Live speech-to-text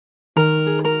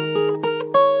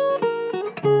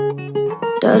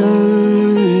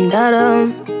Da-dum,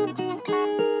 da-dum,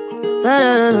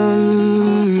 da-da-da-dum.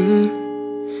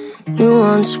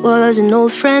 Nuance was an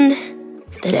old friend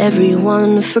that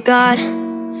everyone forgot.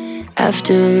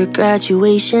 After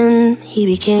graduation, he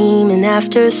became an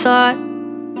afterthought.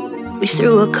 We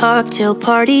threw a cocktail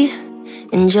party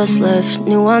and just left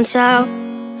Nuance out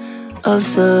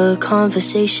of the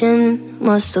conversation.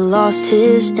 Must have lost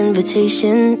his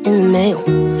invitation in the mail,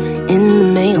 in the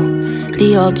mail.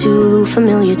 The all too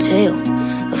familiar tale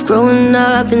of growing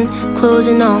up and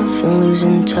closing off and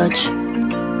losing touch.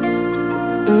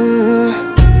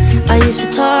 I used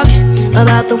to talk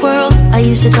about the world, I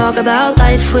used to talk about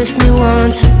life with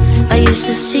nuance. I used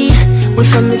to see wood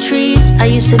from the trees, I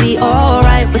used to be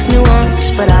alright with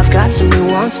nuance. But I've got some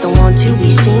nuance, don't want to be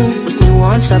seen with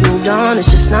nuance. I've moved on, it's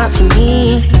just not for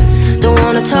me. Don't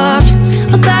wanna talk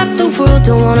about the world,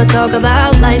 don't wanna talk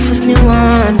about life with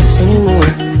nuance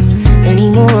anymore,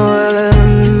 anymore.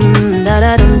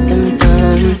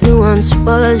 Da-da-dum-dum-dum. Nuance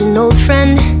was an old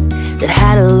friend that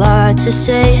had a lot to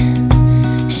say,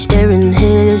 sharing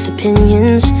his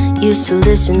opinions, used to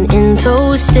listen in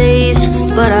those days.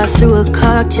 But I threw a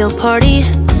cocktail party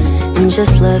and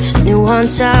just left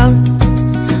Nuance out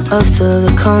of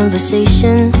the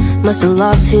conversation. Must have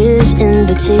lost his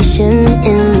invitation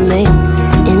in the mail,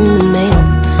 in the mail.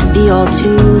 The all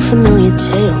too familiar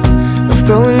tale of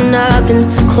growing up and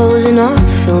closing off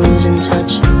and losing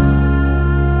touch.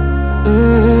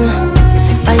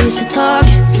 I used to talk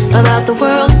about the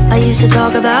world, I used to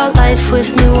talk about life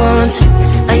with nuance.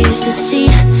 I used to see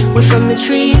wood from the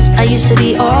trees, I used to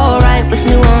be alright with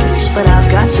nuance. But I've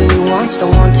got some nuance,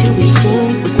 don't want to be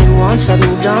seen with nuance. I've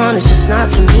moved on, it's just not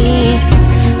for me.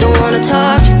 Don't wanna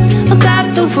talk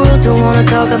about the world, don't wanna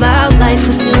talk about life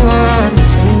with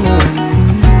nuance anymore,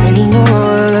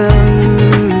 anymore.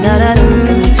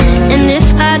 And if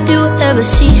I do ever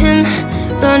see him,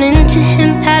 run into him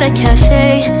at a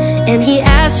cafe, and he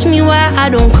asks me why I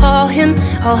don't call him,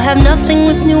 I'll have nothing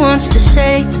with nuance to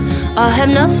say. I'll have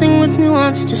nothing with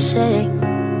nuance to say.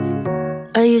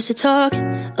 I used to talk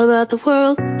about the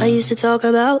world, I used to talk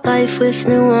about life with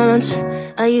nuance.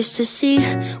 I used to see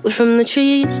wood from the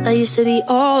trees, I used to be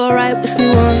alright with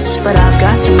nuance. But I've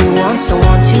got some nuance, don't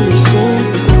want to be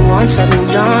seen with nuance. I've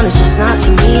moved on, it's just not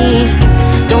for me.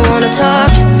 Don't wanna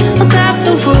talk about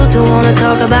the world, don't wanna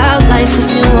talk about life with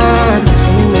nuance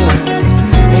anymore,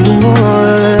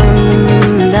 anymore.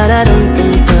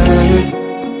 Da-da-dum-dum-dum.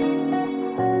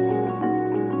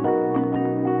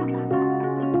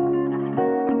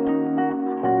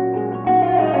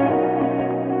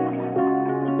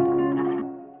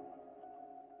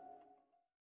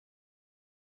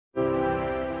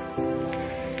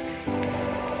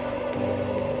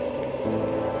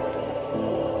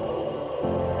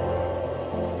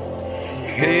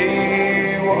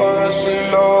 He was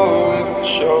alone,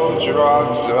 showed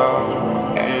dropped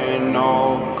out in no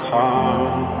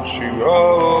country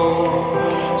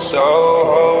road, so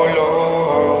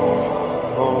low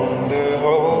on the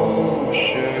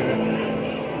ocean,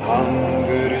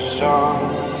 under the sun.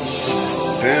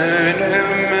 Then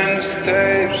immense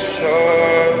steps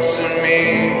up to me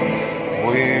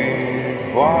with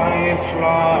white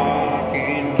flag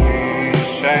in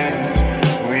his hand.